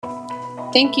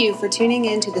Thank you for tuning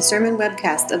in to the sermon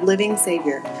webcast of Living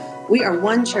Savior. We are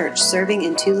one church serving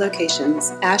in 2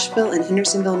 locations, Asheville and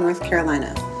Hendersonville, North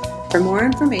Carolina. For more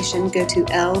information, go to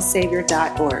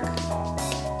lsavior.org.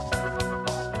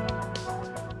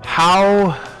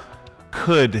 How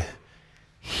could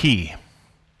he?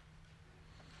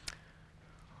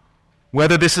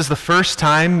 Whether this is the first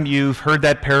time you've heard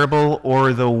that parable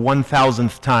or the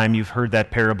 1,000th time you've heard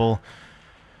that parable,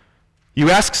 you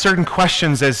ask certain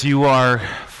questions as you are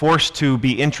forced to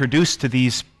be introduced to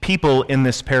these people in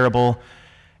this parable,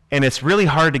 and it's really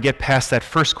hard to get past that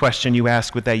first question you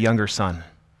ask with that younger son.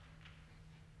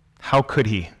 How could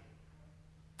he?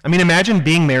 I mean, imagine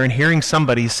being there and hearing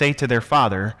somebody say to their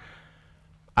father,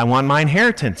 "I want my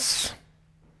inheritance."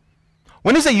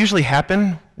 When does that usually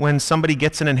happen when somebody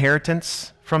gets an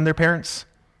inheritance from their parents?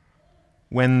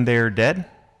 When they're dead?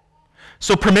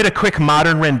 So permit a quick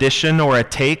modern rendition or a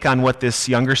take on what this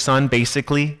younger son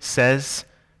basically says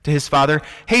to his father.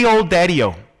 "Hey, old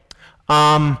daddy-o,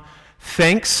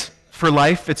 thanks for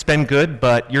life, it's been good,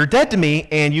 but you're dead to me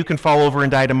and you can fall over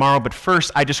and die tomorrow, but first,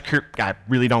 I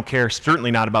really don't care, certainly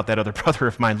not about that other brother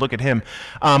of mine, look at him.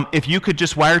 If you could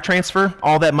just wire transfer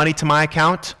all that money to my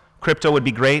account, crypto would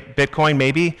be great, Bitcoin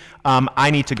maybe, I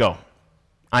need to go.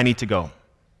 I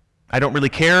don't really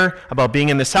care about being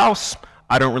in this house.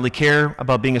 I don't really care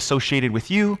about being associated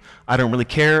with you. I don't really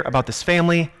care about this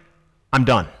family. I'm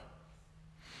done."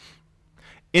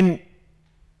 In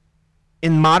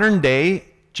modern day,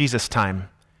 Jesus' time,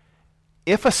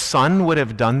 if a son would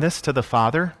have done this to the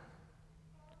father,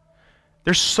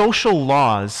 there's social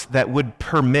laws that would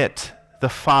permit the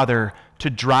father to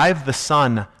drive the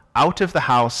son out of the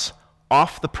house,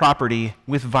 off the property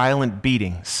with violent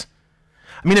beatings.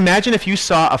 I mean, imagine if you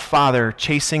saw a father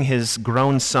chasing his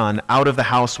grown son out of the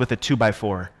house with a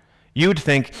 2x4. You'd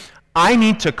think, I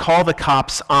need to call the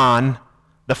cops on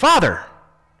the father.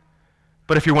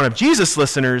 But if you're one of Jesus'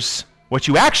 listeners, what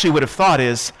you actually would have thought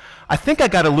is, I think I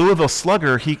got a Louisville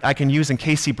Slugger I can use in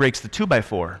case he breaks the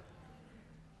 2x4.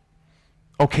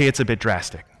 Okay, it's a bit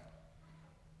drastic.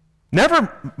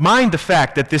 Never mind the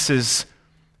fact that this is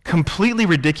completely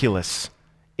ridiculous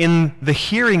in the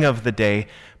hearing of the day.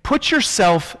 Put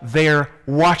yourself there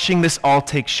watching this all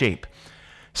take shape.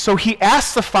 So he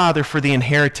asks the father for the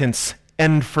inheritance,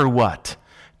 and for what?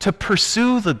 To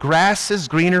pursue the grass is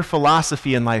greener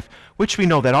philosophy in life, which we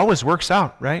know that always works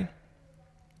out, right?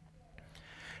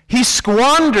 He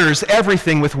squanders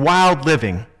everything with wild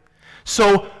living.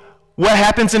 So what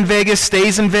happens in Vegas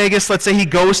stays in Vegas. Let's say he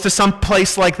goes to some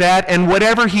place like that, and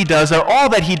whatever he does, or all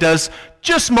that he does,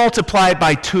 just multiply it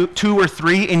by two or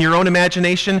three in your own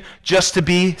imagination, just to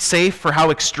be safe for how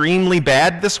extremely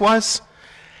bad this was.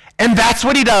 And that's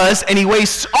what he does, and he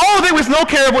wastes all of it with no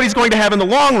care of what he's going to have in the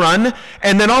long run,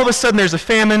 and then all of a sudden there's a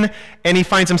famine, and he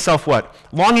finds himself what?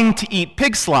 Longing to eat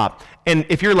pig slop. And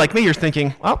if you're like me, you're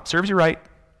thinking, well, serves you right.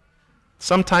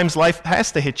 Sometimes life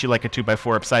has to hit you like a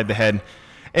 2x4 upside the head,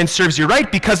 and serves you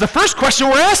right, because the first question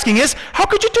we're asking is, how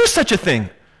could you do such a thing?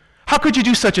 How could you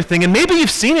do such a thing? And maybe you've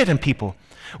seen it in people,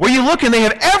 where you look and they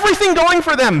have everything going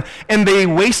for them, and they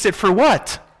waste it for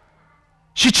what?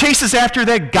 She chases after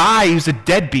that guy who's a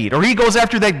deadbeat, or he goes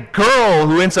after that girl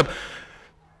who ends up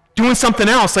doing something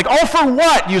else. Like, all for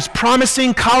what? You was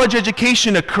promising college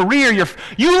education, a career.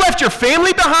 You left your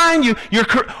family behind.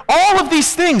 All of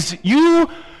these things. You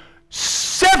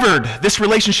severed this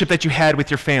relationship that you had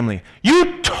with your family.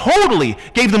 You totally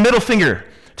gave the middle finger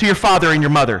to your father and your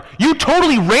mother. You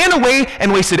totally ran away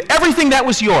and wasted everything that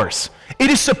was yours. It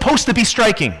is supposed to be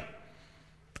striking.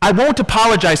 I won't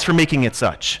apologize for making it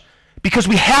such, because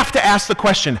we have to ask the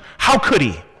question, how could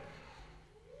he?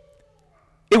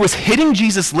 It was hitting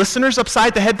Jesus' listeners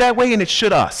upside the head that way, and it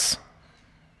should us.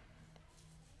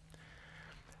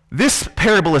 This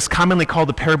parable is commonly called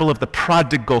the parable of the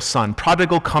prodigal son.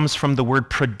 Prodigal comes from the word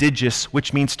prodigious,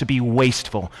 which means to be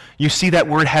wasteful. You see that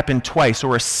word happen twice,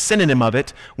 or a synonym of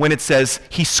it, when it says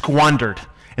he squandered.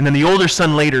 And then the older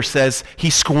son later says he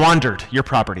squandered your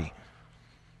property.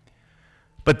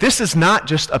 But this is not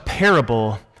just a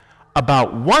parable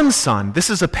about one son. This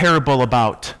is a parable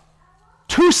about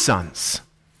 2 sons.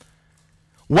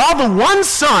 While the one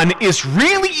son is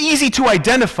really easy to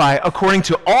identify according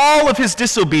to all of his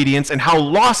disobedience and how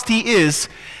lost he is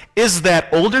that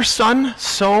older son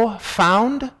so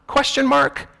found? ?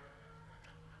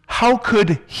 How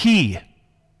could he?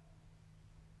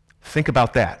 Think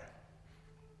about that.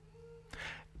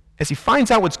 As he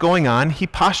finds out what's going on, he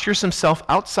postures himself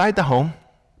outside the home,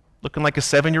 looking like a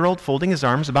 7-year-old folding his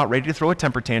arms, about ready to throw a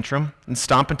temper tantrum and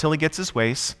stomp until he gets his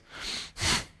ways.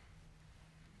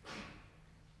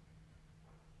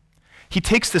 He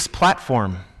takes this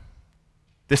platform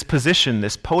this position,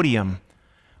 this podium,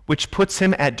 which puts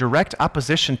him at direct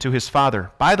opposition to his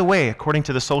father. By the way, according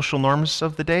to the social norms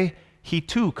of the day, he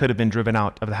too could have been driven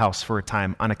out of the house for a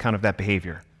time on account of that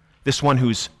behavior. This one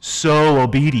who's so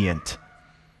obedient.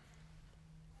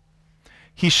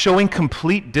 He's showing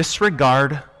complete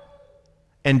disregard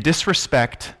and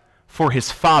disrespect for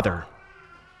his father.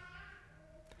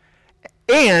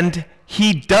 And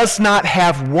he does not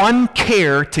have one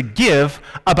care to give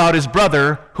about his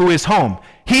brother who is home.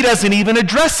 He doesn't even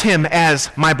address him as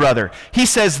my brother. He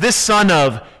says, this son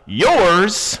of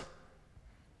yours.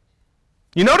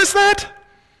 You notice that?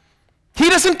 He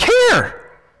doesn't care.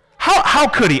 How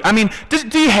could he? I mean,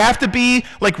 do you have to be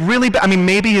like really bad? I mean,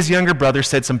 maybe his younger brother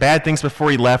said some bad things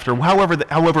before he left, or however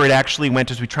it actually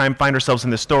went as we try and find ourselves in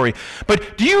this story.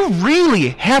 But do you really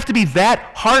have to be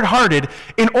that hard-hearted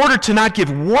in order to not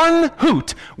give one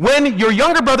hoot when your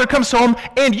younger brother comes home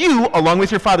and you, along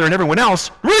with your father and everyone else,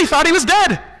 really thought he was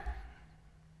dead?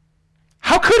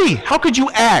 How could he? How could you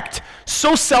act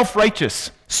so self-righteous,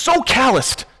 so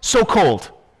calloused, so cold?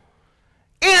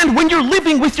 And when you're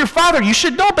living with your father, you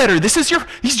should know better.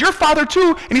 He's your father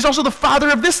too, and he's also the father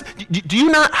of this. Do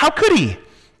you not? How could he?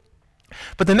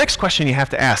 But the next question you have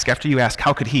to ask, after you ask,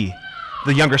 how could he,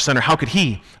 the younger son, or how could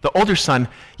he, the older son,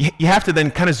 you have to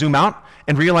then kind of zoom out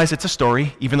and realize it's a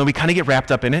story, even though we kind of get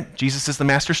wrapped up in it. Jesus is the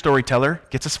master storyteller,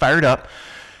 gets us fired up.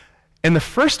 And the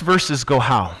first verses go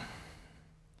how?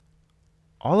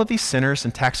 All of these sinners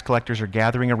and tax collectors are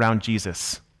gathering around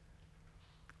Jesus.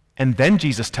 And then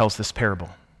Jesus tells this parable.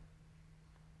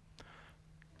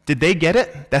 Did they get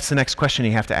it? That's the next question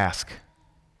you have to ask.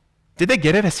 Did they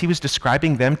get it as he was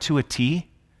describing them to a T?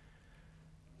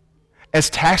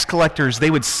 As tax collectors, they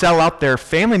would sell out their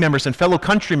family members and fellow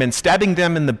countrymen, stabbing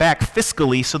them in the back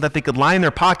fiscally so that they could line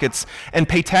their pockets and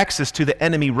pay taxes to the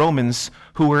enemy Romans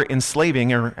who were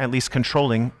enslaving, or at least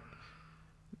controlling,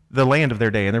 the land of their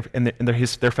day and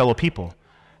their fellow people.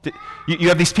 You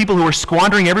have these people who are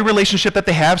squandering every relationship that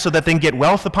they have so that they can get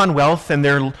wealth upon wealth, and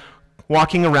they're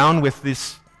walking around with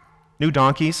these new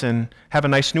donkeys and have a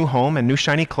nice new home and new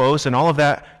shiny clothes and all of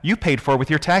that you paid for with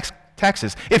your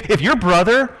taxes. If your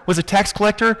brother was a tax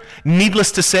collector,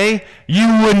 needless to say,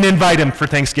 you wouldn't invite him for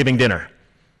Thanksgiving dinner.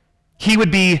 He would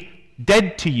be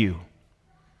dead to you.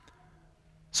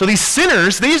 So these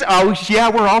sinners,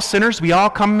 we're all sinners. We all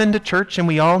come into church and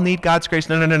we all need God's grace.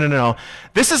 No.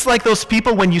 This is like those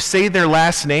people when you say their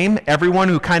last name, everyone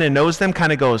who kind of knows them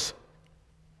kind of goes.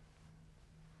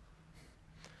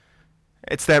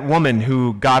 It's that woman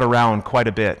who got around quite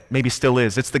a bit, maybe still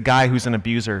is. It's the guy who's an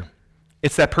abuser.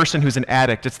 It's that person who's an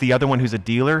addict. It's the other one who's a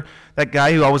dealer. That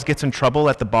guy who always gets in trouble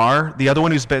at the bar. The other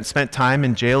one who's spent time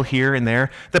in jail here and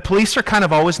there. The police are kind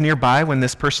of always nearby when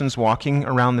this person's walking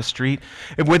around the street.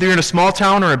 Whether you're in a small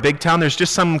town or a big town, there's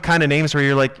just some kind of names where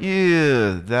you're like,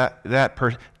 ew, that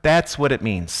person. That's what it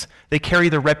means. They carry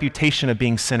the reputation of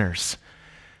being sinners.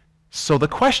 So the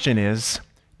question is,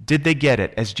 did they get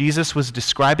it as Jesus was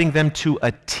describing them to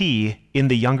a T in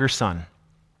the younger son?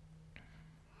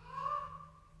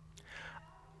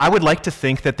 I would like to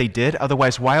think that they did,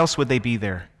 otherwise why else would they be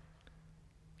there?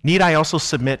 Need I also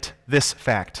submit this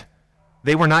fact?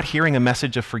 They were not hearing a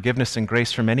message of forgiveness and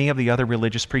grace from any of the other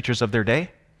religious preachers of their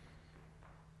day.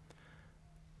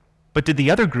 But did the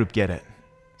other group get it?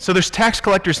 So there's tax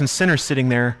collectors and sinners sitting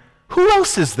there. Who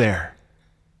else is there?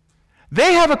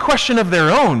 They have a question of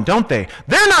their own, don't they?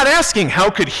 They're not asking, how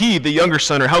could he, the younger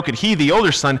son, or how could he, the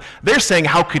older son? They're saying,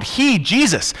 how could he,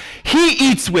 Jesus? He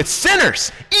eats with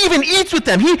sinners, even eats with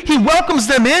them. He welcomes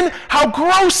them in. How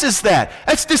gross is that?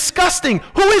 That's disgusting.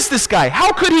 Who is this guy?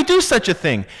 How could he do such a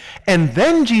thing? And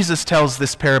then Jesus tells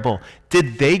this parable.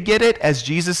 Did they get it as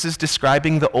Jesus is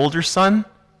describing the older son?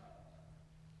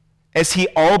 As he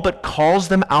all but calls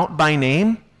them out by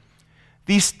name?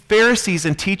 These Pharisees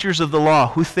and teachers of the law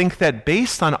who think that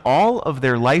based on all of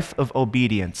their life of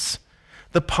obedience,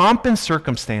 the pomp and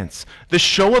circumstance, the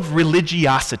show of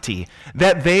religiosity,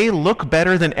 that they look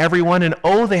better than everyone, and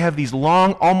they have these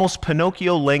long, almost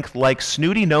Pinocchio-length like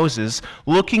snooty noses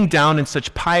looking down in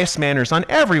such pious manners on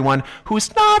everyone who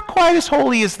is not quite as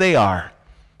holy as they are.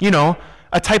 You know,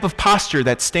 a type of posture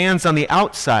that stands on the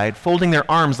outside, folding their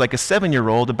arms like a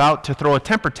 7-year-old about to throw a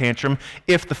temper tantrum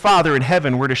if the Father in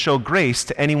heaven were to show grace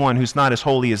to anyone who's not as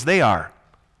holy as they are.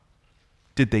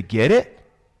 Did they get it?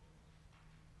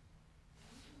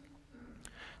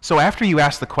 So after you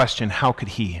ask the question, how could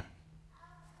he?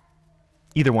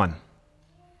 Either one.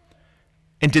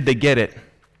 And did they get it?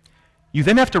 You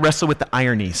then have to wrestle with the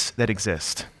ironies that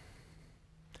exist.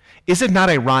 Is it not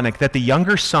ironic that the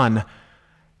younger son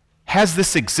has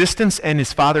this existence in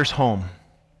his father's home,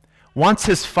 wants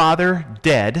his father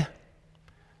dead,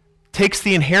 takes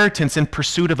the inheritance in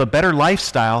pursuit of a better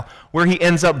lifestyle, where he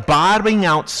ends up bottoming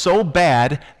out so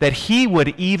bad that he would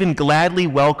even gladly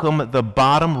welcome the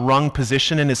bottom rung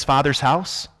position in his father's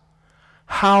house?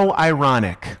 How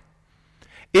ironic.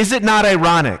 Is it not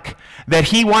ironic that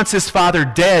he wants his father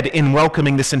dead in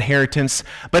welcoming this inheritance,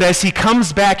 but as he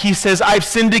comes back, he says, I've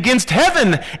sinned against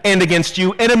heaven and against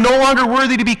you, and am no longer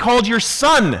worthy to be called your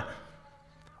son,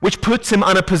 which puts him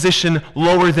on a position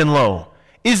lower than low.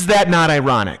 Is that not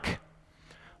ironic?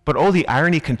 But oh, the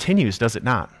irony continues, does it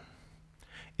not?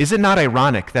 Is it not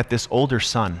ironic that this older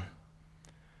son,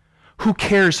 who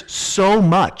cares so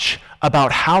much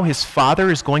about how his father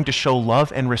is going to show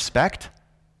love and respect,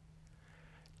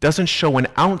 doesn't show an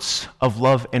ounce of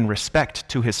love and respect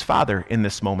to his father in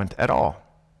this moment at all?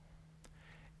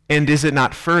 And is it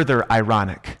not further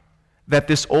ironic that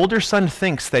this older son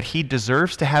thinks that he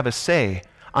deserves to have a say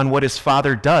on what his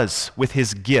father does with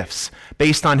his gifts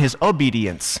based on his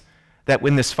obedience, that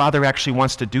when this father actually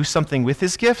wants to do something with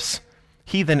his gifts,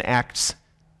 he then acts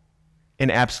in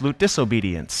absolute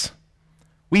disobedience?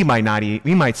 We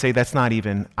might say that's not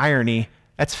even irony,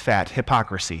 that's fat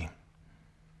hypocrisy.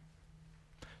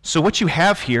 So what you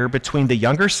have here between the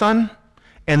younger son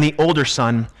and the older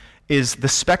son is the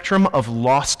spectrum of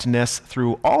lostness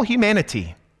through all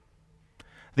humanity.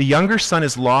 The younger son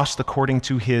is lost according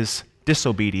to his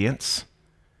disobedience,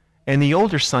 and the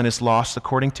older son is lost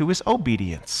according to his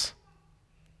obedience.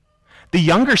 The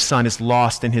younger son is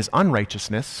lost in his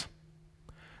unrighteousness.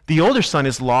 The older son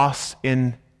is lost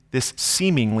in this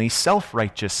seemingly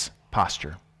self-righteous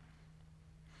posture.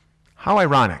 How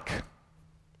ironic.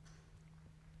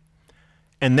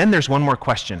 And then there's one more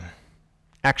question,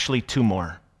 actually two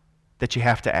more, that you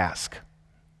have to ask.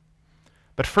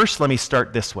 But first, let me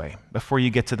start this way before you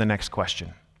get to the next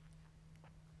question.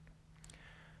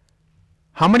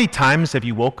 How many times have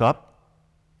you woke up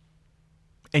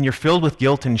and you're filled with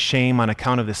guilt and shame on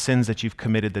account of the sins that you've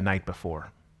committed the night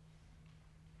before?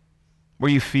 Where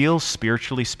you feel,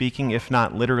 spiritually speaking, if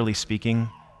not literally speaking,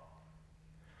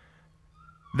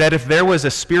 that if there was a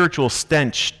spiritual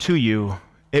stench to you,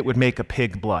 it would make a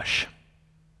pig blush.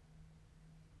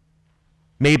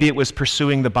 Maybe it was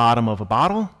pursuing the bottom of a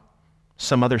bottle,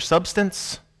 some other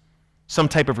substance, some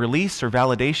type of release or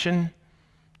validation.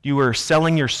 You were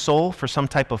selling your soul for some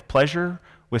type of pleasure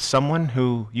with someone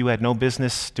who you had no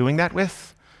business doing that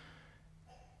with.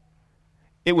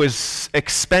 It was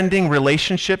expending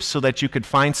relationships so that you could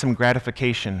find some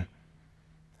gratification.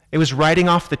 It was writing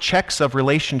off the checks of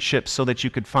relationships so that you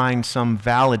could find some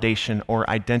validation or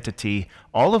identity,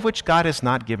 all of which God has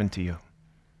not given to you.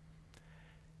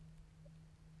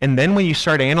 And then when you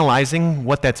start analyzing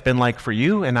what that's been like for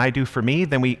you, and I do for me,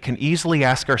 then we can easily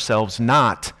ask ourselves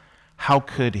not, how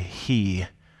could he?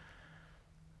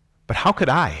 But how could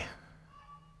I?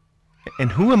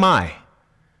 And who am I?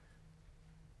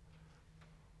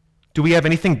 Do we have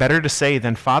anything better to say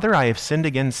than, Father, I have sinned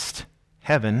against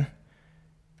heaven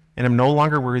and am no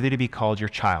longer worthy to be called your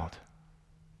child?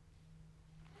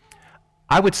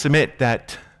 I would submit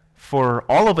that for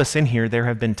all of us in here, there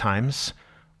have been times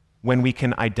when we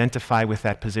can identify with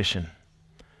that position,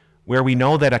 where we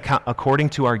know that according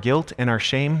to our guilt and our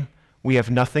shame, we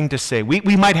have nothing to say. We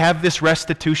might have this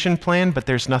restitution plan, but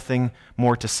there's nothing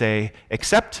more to say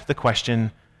except the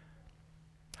question,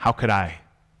 how could I?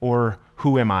 Or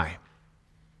who am I?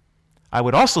 I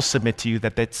would also submit to you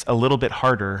that that's a little bit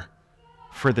harder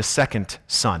for the second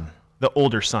son, the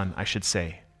older son, I should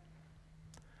say.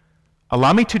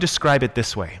 Allow me to describe it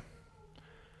this way.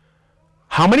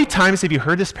 How many times have you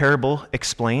heard this parable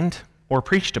explained or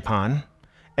preached upon?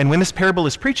 And when this parable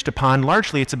is preached upon,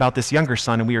 largely it's about this younger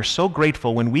son, and we are so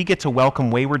grateful when we get to welcome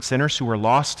wayward sinners who are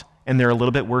lost and they're a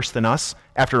little bit worse than us.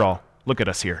 After all, look at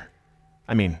us here.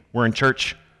 I mean, we're in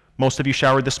church. Most of you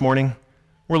showered this morning.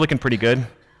 We're looking pretty good.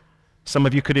 Some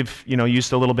of you could have,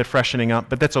 used a little bit freshening up,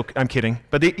 but that's okay. I'm kidding.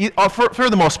 But for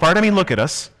the most part, look at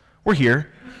us. We're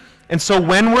here. And so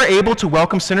when we're able to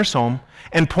welcome sinners home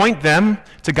and point them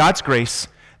to God's grace,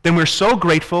 then we're so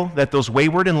grateful that those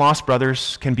wayward and lost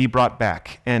brothers can be brought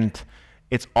back. And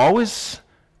it's always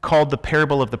called the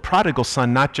parable of the prodigal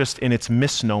son, not just in its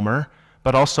misnomer,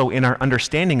 but also in our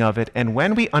understanding of it. And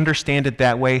when we understand it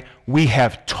that way, we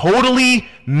have totally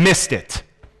missed it.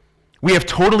 We have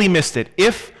totally missed it.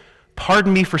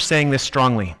 Pardon me for saying this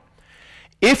strongly,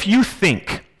 if you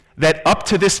think that up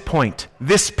to this point,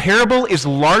 this parable is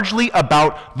largely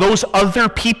about those other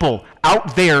people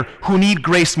out there who need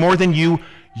grace more than you,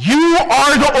 you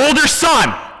are the older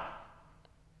son.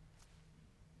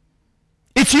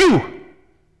 It's you.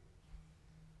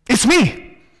 It's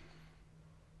me.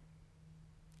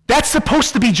 That's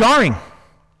supposed to be jarring.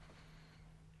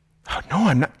 Oh, no,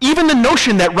 I'm not. Even the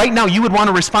notion that right now you would want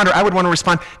to respond or I would want to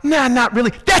respond, nah, not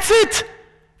really. That's it.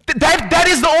 That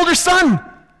is the older son.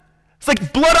 It's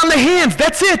like blood on the hands.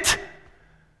 That's it.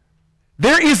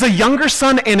 There is a younger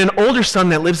son and an older son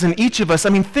that lives in each of us. I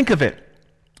mean, think of it.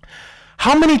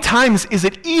 How many times is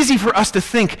it easy for us to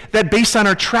think that based on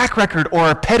our track record or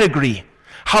our pedigree,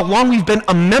 how long we've been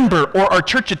a member or our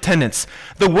church attendance,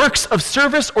 the works of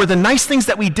service or the nice things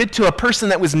that we did to a person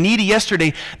that was needy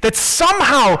yesterday, that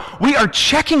somehow we are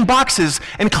checking boxes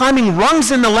and climbing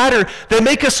rungs in the ladder that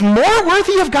make us more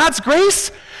worthy of God's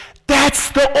grace?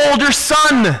 That's the older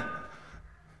son.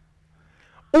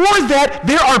 Or that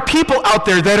there are people out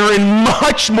there that are in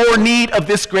much more need of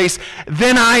this grace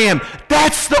than I am.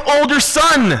 That's the older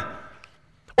son.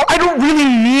 Or I don't really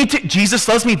need to, Jesus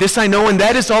loves me, this I know, and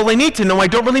that is all I need to know. I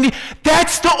don't really need,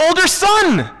 that's the older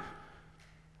son.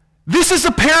 This is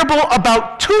a parable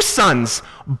about two sons,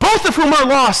 both of whom are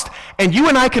lost, and you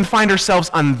and I can find ourselves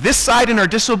on this side in our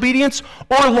disobedience,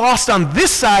 or lost on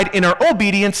this side in our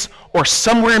obedience, or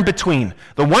somewhere in between.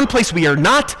 The one place we are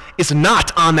not is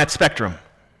not on that spectrum.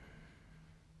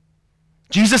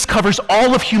 Jesus covers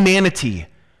all of humanity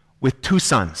with two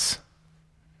sons.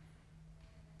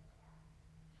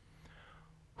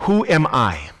 Who am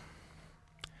I?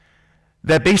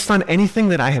 That based on anything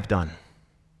that I have done,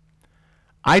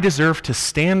 I deserve to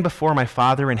stand before my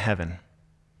Father in heaven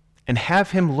and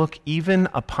have him look even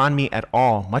upon me at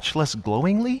all, much less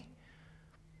glowingly,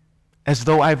 as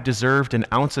though I've deserved an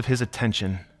ounce of his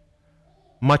attention,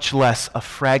 much less a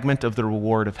fragment of the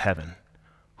reward of heaven.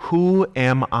 Who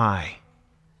am I?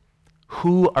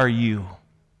 Who are you?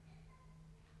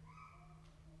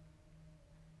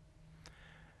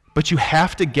 But you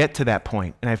have to get to that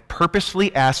point, and I've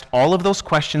purposefully asked all of those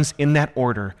questions in that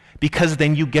order because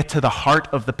then you get to the heart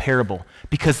of the parable,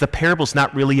 because the parable's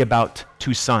not really about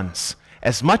two sons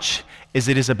as much as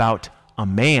it is about a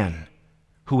man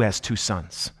who has two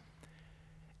sons.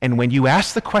 And when you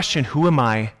ask the question, who am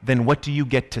I, then what do you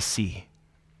get to see?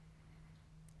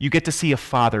 You get to see a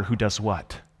father who does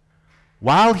what?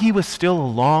 While he was still a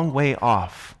long way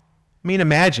off. I mean,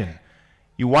 imagine.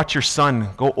 You watch your son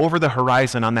go over the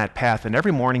horizon on that path, and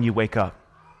every morning you wake up.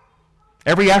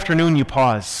 Every afternoon you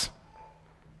pause.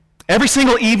 Every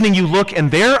single evening you look, and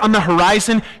there on the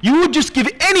horizon, you would just give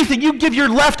anything. You'd give your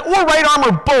left or right arm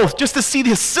or both just to see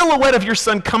the silhouette of your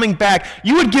son coming back.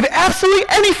 You would give absolutely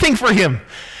anything for him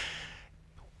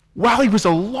while he was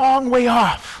a long way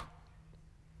off.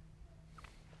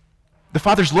 The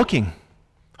father's looking,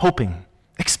 hoping,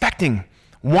 expecting,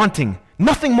 wanting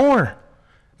nothing more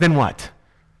than what?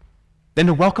 Than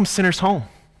to welcome sinners home.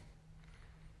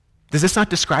 Does this not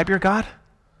describe your God?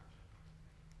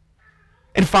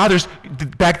 And fathers,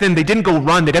 back then, they didn't go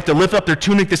run. They'd have to lift up their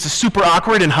tunic. This is super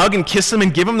awkward, and hug and kiss him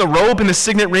and give him the robe and the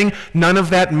signet ring. None of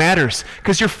that matters.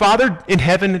 Because your Father in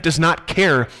heaven does not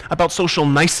care about social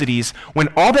niceties when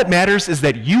all that matters is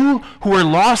that you who are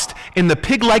lost in the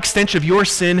pig-like stench of your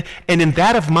sin and in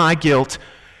that of my guilt,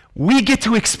 we get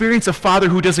to experience a Father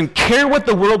who doesn't care what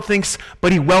the world thinks,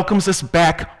 but he welcomes us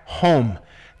back home.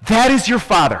 That is your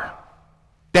Father.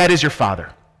 That is your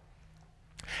Father.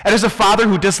 And as a father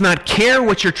who does not care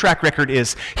what your track record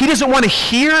is, he doesn't want to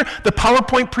hear the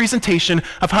PowerPoint presentation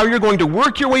of how you're going to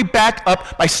work your way back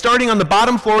up by starting on the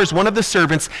bottom floor as one of the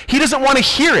servants. He doesn't want to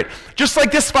hear it. Just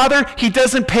like this father, he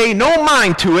doesn't pay no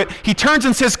mind to it. He turns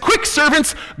and says, quick,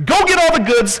 servants, go get all the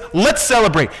goods. Let's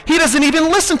celebrate. He doesn't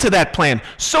even listen to that plan.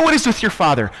 So it is with your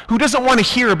Father, who doesn't want to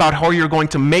hear about how you're going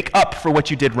to make up for what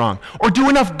you did wrong or do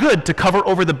enough good to cover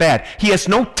over the bad. He has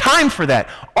no time for that.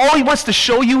 All he wants to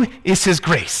show you is his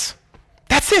grace.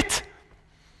 That's it.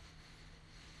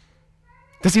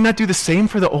 Does he not do the same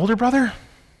for the older brother?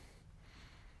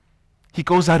 He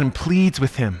goes out and pleads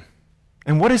with him.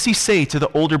 And what does he say to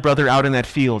the older brother out in that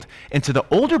field and to the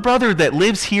older brother that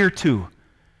lives here too?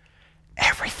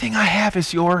 Everything I have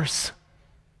is yours.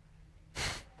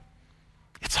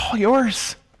 It's all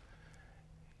yours.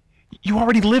 You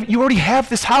already have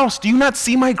this house. Do you not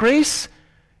see my grace?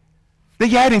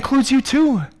 Yeah, it includes you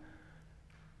too.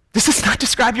 Does this not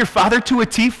describe your Father to a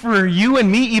T for you and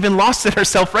me, even lost in our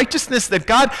self-righteousness, that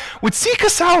God would seek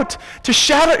us out to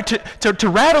shatter, to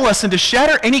rattle us and to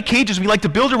shatter any cages we like to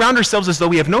build around ourselves as though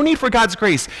we have no need for God's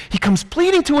grace? He comes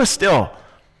pleading to us still.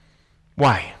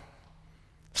 Why?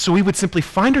 So we would simply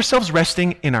find ourselves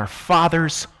resting in our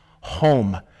Father's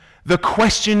home. The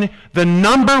question, the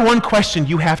number one question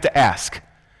you have to ask,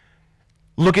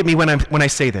 look at me when I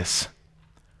say this.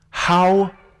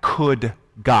 How could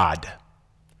God?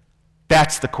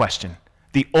 That's the question.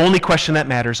 The only question that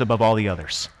matters above all the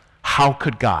others. How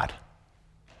could God?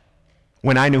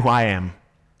 When I know who I am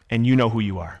and you know who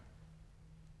you are.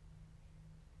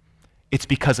 It's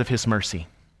because of his mercy.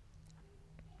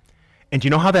 And you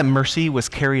know how that mercy was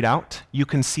carried out? You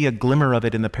can see a glimmer of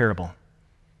it in the parable.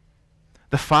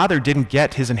 The father didn't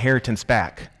get his inheritance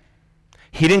back.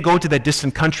 He didn't go to that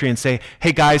distant country and say,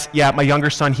 hey guys, yeah, my younger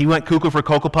son, he went cuckoo for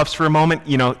Cocoa Puffs for a moment.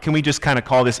 Can we just kind of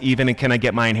call this even and can I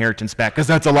get my inheritance back? Because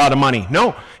that's a lot of money.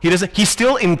 No, he doesn't. He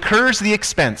still incurs the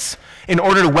expense in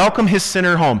order to welcome his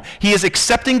sinner home. He is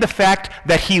accepting the fact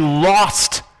that he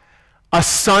lost a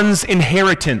son's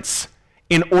inheritance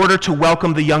in order to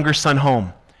welcome the younger son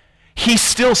home. He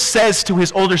still says to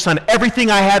his older son,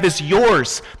 everything I have is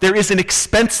yours. There is an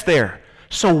expense there.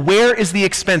 So where is the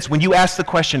expense? When you ask the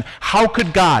question, how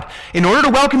could God? In order to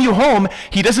welcome you home,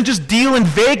 he doesn't just deal in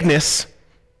vagueness.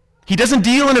 He doesn't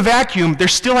deal in a vacuum. There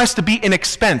still has to be an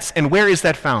expense. And where is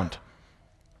that found?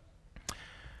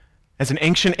 As an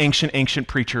ancient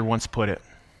preacher once put it,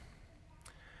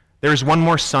 there is one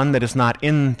more son that is not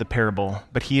in the parable,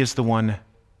 but he is the one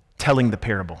telling the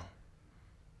parable.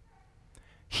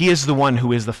 He is the one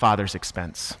who is the Father's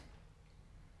expense.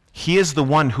 He is the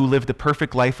one who lived a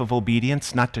perfect life of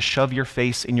obedience, not to shove your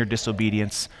face in your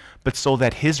disobedience, but so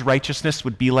that his righteousness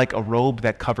would be like a robe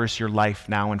that covers your life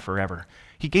now and forever.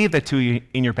 He gave that to you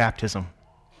in your baptism.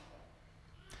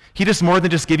 He does more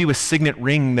than just give you a signet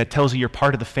ring that tells you you're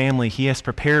part of the family. He has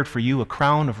prepared for you a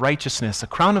crown of righteousness, a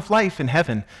crown of life in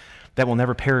heaven that will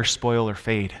never perish, spoil, or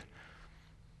fade.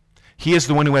 He is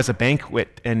the one who has a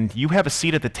banquet, and you have a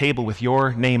seat at the table with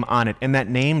your name on it, and that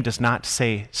name does not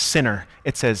say sinner.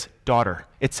 It says daughter.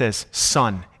 It says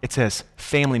son. It says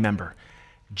family member.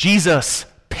 Jesus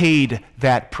paid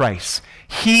that price.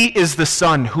 He is the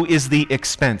son who is the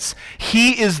expense.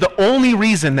 He is the only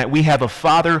reason that we have a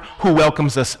Father who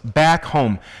welcomes us back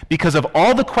home, because of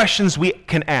all the questions we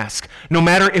can ask, no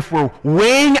matter if we're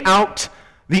weighing out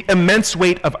the immense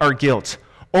weight of our guilt,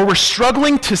 or we're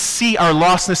struggling to see our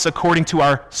lostness according to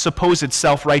our supposed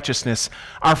self-righteousness,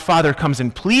 our Father comes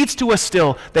and pleads to us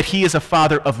still that he is a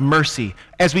Father of mercy.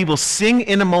 As we will sing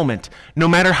in a moment, no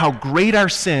matter how great our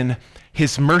sin,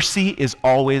 his mercy is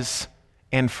always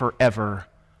and forever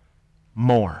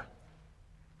more.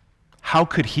 How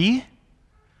could he?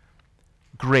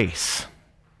 Grace.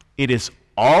 It is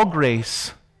all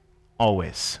grace,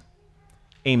 always.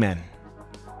 Amen.